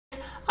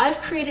I've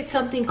created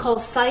something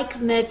called Psych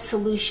Med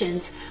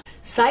Solutions.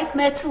 Psych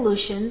Med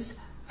Solutions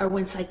are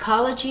when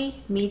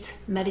psychology meets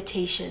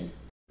meditation.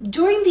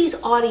 During these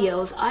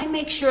audios, I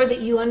make sure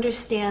that you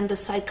understand the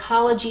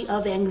psychology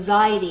of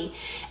anxiety,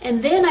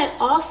 and then I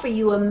offer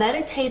you a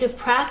meditative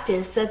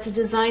practice that's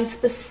designed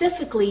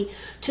specifically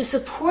to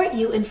support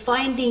you in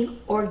finding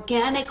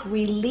organic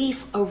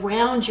relief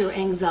around your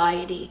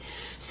anxiety.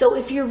 So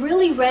if you're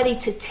really ready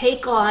to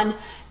take on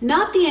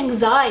not the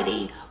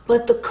anxiety,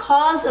 but the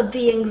cause of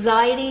the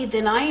anxiety,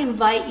 then I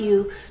invite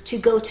you to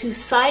go to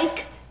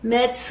Psych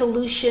Med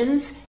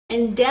Solutions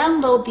and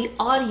download the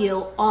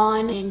audio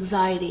on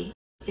anxiety.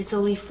 It's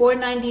only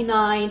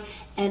 $4.99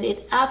 and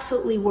it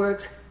absolutely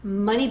works,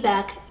 money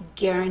back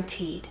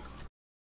guaranteed.